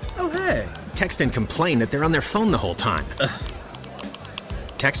 Hi. Oh, hey. Text and complain that they're on their phone the whole time.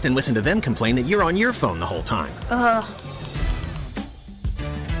 Text and listen to them complain that you're on your phone the whole time.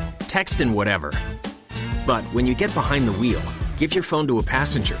 Text and whatever. But when you get behind the wheel, give your phone to a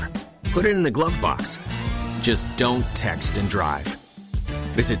passenger. Put it in the glove box. Just don't text and drive.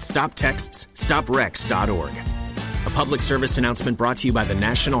 Visit StopTextsStopWrecks.org. A public service announcement brought to you by the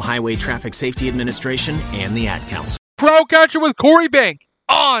National Highway Traffic Safety Administration and the Ad Council. Pro Catcher with Corey Bank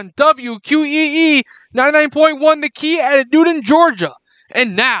on WQEE 99.1 The Key at Newton, Georgia.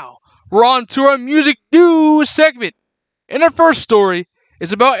 And now, we're on to our music news segment. And our first story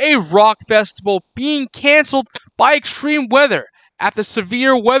is about a rock festival being canceled by extreme weather after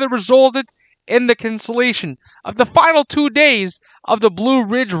severe weather resulted in the cancellation of the final 2 days of the Blue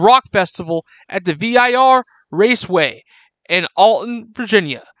Ridge Rock Festival at the VIR Raceway in Alton,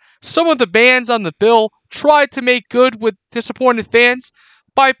 Virginia. Some of the bands on the bill tried to make good with disappointed fans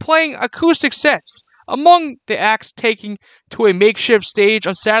by playing acoustic sets. Among the acts taking to a makeshift stage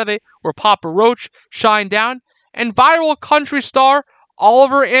on Saturday were Papa Roach, Shine Down, and viral country star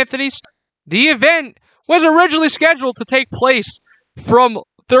Oliver Anthony. The event was originally scheduled to take place from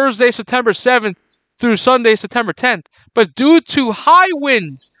Thursday, September 7th through Sunday, September 10th, but due to high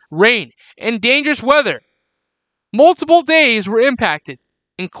winds, rain, and dangerous weather, multiple days were impacted,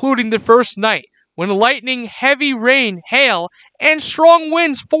 including the first night, when lightning, heavy rain, hail, and strong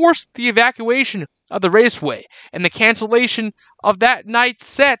winds forced the evacuation of the raceway and the cancellation of that night's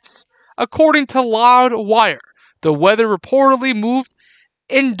sets. According to Loudwire, the weather reportedly moved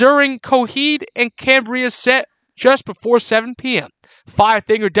in during Coheed and Cambria's set just before 7 p.m. Five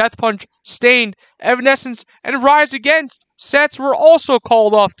Finger Death Punch, Stained, Evanescence, and Rise Against sets were also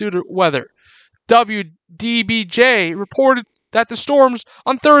called off due to weather. WDBJ reported that the storms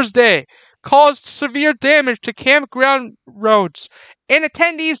on Thursday caused severe damage to campground roads and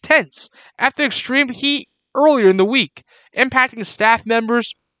attendees' tents after extreme heat earlier in the week, impacting staff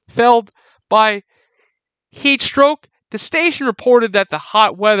members felled by heat stroke. The station reported that the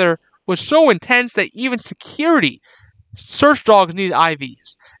hot weather was so intense that even security search dogs needed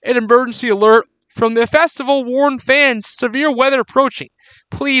IVs. An emergency alert from the festival warned fans severe weather approaching.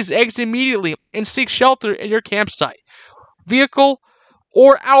 Please exit immediately and seek shelter at your campsite, vehicle,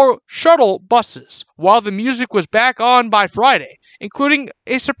 or our shuttle buses. While the music was back on by Friday, including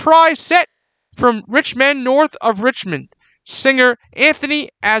a surprise set from Richmond, north of Richmond, singer Anthony,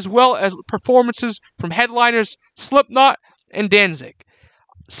 as well as performances from headliners Slipknot and Danzig.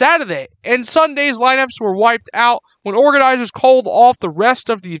 Saturday and Sunday's lineups were wiped out when organizers called off the rest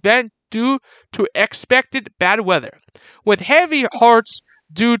of the event due to expected bad weather. With heavy hearts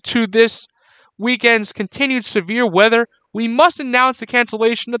due to this weekend's continued severe weather, we must announce the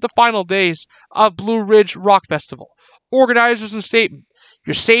cancellation of the final days of Blue Ridge Rock Festival. Organizers in a statement: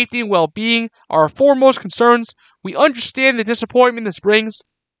 your safety and well-being are our foremost concerns. We understand the disappointment this brings.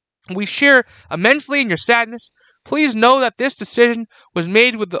 We share immensely in your sadness. Please know that this decision was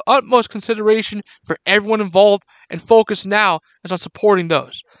made with the utmost consideration for everyone involved, and focus now is on supporting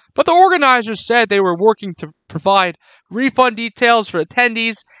those. But the organizers said they were working to provide refund details for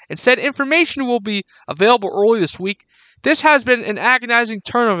attendees and said information will be available early this week. This has been an agonizing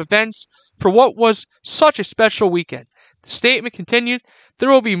turn of events for what was such a special weekend. The statement continued, there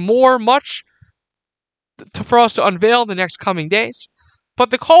will be much for us to unveil the next coming days. But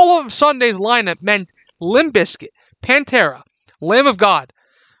the call of Sunday's lineup meant Limp Bizkit, Pantera, Lamb of God,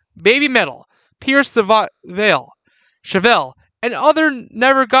 Baby Metal, Pierce the Veil, Chevelle, and other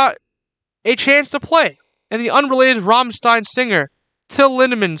never got a chance to play. And the unrelated Rammstein singer Till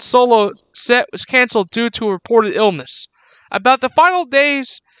Lindemann's solo set was canceled due to a reported illness. About the final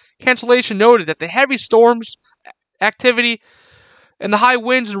day's cancellation noted that the heavy storms, activity, and the high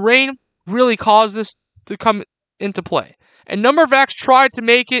winds and rain really caused this to come into play. A number of acts tried to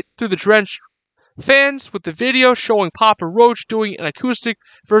make it through the drenched fans, with the video showing Papa Roach doing an acoustic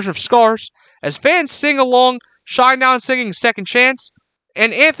version of Scars, as fans sing along, Shinedown singing Second Chance,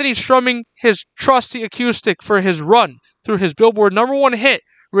 and Anthony strumming his trusty acoustic for his run through his Billboard #1 hit,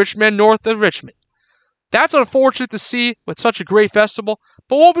 Rich Men North of Richmond. That's unfortunate to see with such a great festival,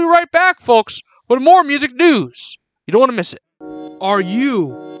 but we'll be right back, folks, with more music news. You don't want to miss it. Are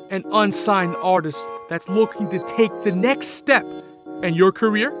you an unsigned artist that's looking to take the next step in your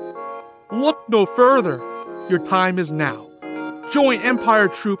career? Look no further. Your time is now. Join Empire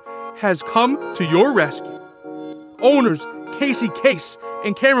Troop has come to your rescue. Owners Casey Case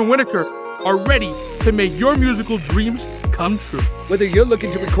and Cameron Whitaker are ready to make your musical dreams come true. Whether you're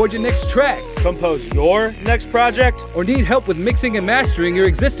looking to record your next track, compose your next project, or need help with mixing and mastering your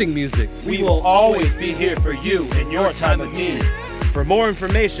existing music, we will always be here for you in your time of need. For more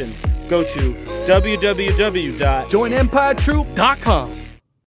information, go to www.joinempiretroop.com.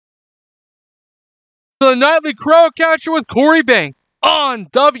 The Nightly Crowd Catcher with Corey Bank on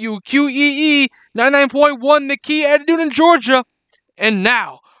WQEE 99.1 The Key at Newnan, Georgia. And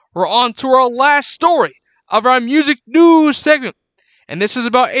now, we're on to our last story of our music news segment. And this is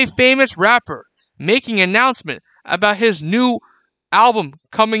about a famous rapper making an announcement about his new album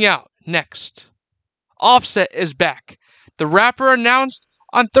coming out next. Offset is back. The rapper announced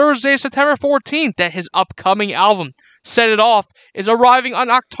on Thursday, September 14th, that his upcoming album, Set It Off, is arriving on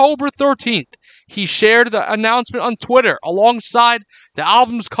October 13th. He shared the announcement on Twitter alongside the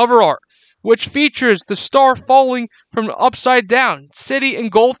album's cover art, which features the star falling from the upside down, city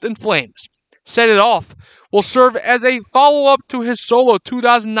engulfed in flames. Set It Off will serve as a follow-up to his solo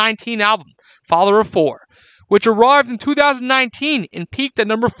 2019 album, Father of Four, which arrived in 2019 and peaked at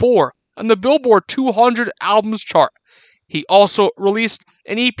number 4 on the Billboard 200 albums chart. He also released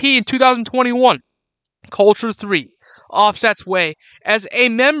an EP in 2021, Culture 3, Offset's way. As a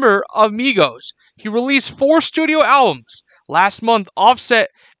member of Migos, he released 4 studio albums. Last month, Offset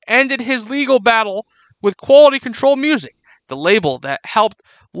ended his legal battle with Quality Control Music, the label that helped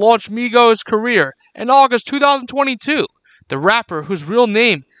launch Migos' career. In August 2022, the rapper, whose real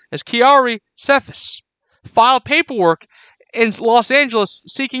name is Kiari Cephas, filed paperwork in Los Angeles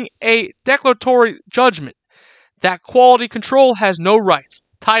seeking a declaratory judgment that Quality Control has no rights,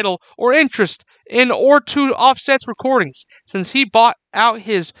 title, or interest in or to Offset's recordings since he bought out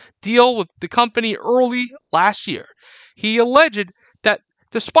his deal with the company early last year. He alleged that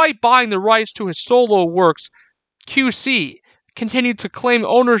despite buying the rights to his solo works, QC continued to claim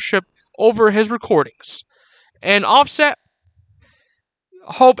ownership over his recordings. And Offset,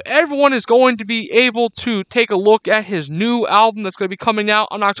 hope everyone is going to be able to take a look at his new album that's going to be coming out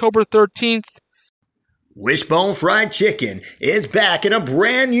on October 13th. Wishbone Fried Chicken is back in a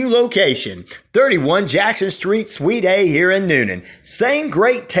brand new location, 31 Jackson Street, Suite A here in Newnan. Same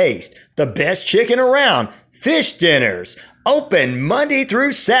great taste, the best chicken around, fish dinners, open Monday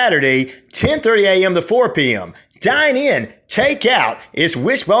through Saturday, 10:30 a.m. to 4 p.m. Dine in, take out. It's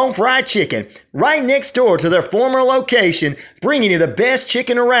Wishbone Fried Chicken, right next door to their former location, bringing you the best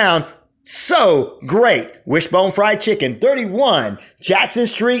chicken around. So great. Wishbone Fried Chicken, 31 Jackson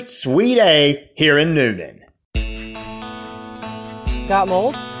Street, Suite A, here in Newnan. Got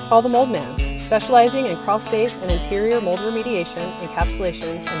mold? Call the Mold Man, specializing in crawl space and interior mold remediation,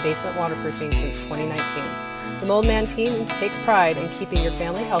 encapsulations, and basement waterproofing since 2019. The Mold Man team takes pride in keeping your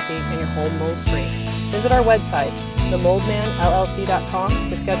family healthy and your home mold-free. Visit our website, themoldmanllc.com,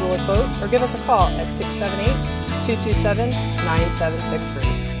 to schedule a quote or give us a call at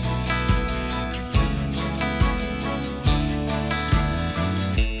 678-227-9763.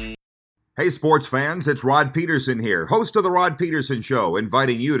 Hey sports fans, it's Rod Peterson here, host of The Rod Peterson Show,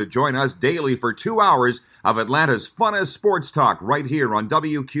 inviting you to join us daily for 2 hours of Atlanta's funnest sports talk right here on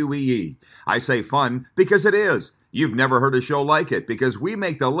WQEE. I say fun because it is. You've never heard a show like it because we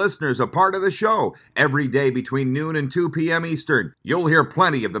make the listeners a part of the show every day between noon and 2 p.m. Eastern. You'll hear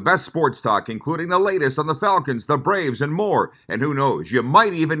plenty of the best sports talk, including the latest on the Falcons, the Braves, and more. And who knows, you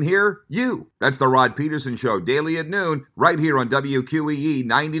might even hear you. That's The Rod Peterson Show, daily at noon, right here on WQEE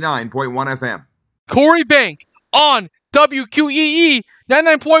 99.1 FM. Corey Bank on WQEE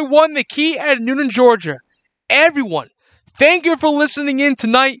 99.1 The Key at Newnan, Georgia. everyone, thank you for listening in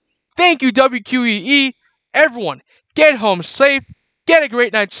tonight. Thank you, WQEE. Everyone, get home safe, get a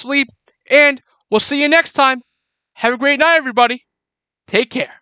great night's sleep, and we'll see you next time. Have a great night, everybody. Take care.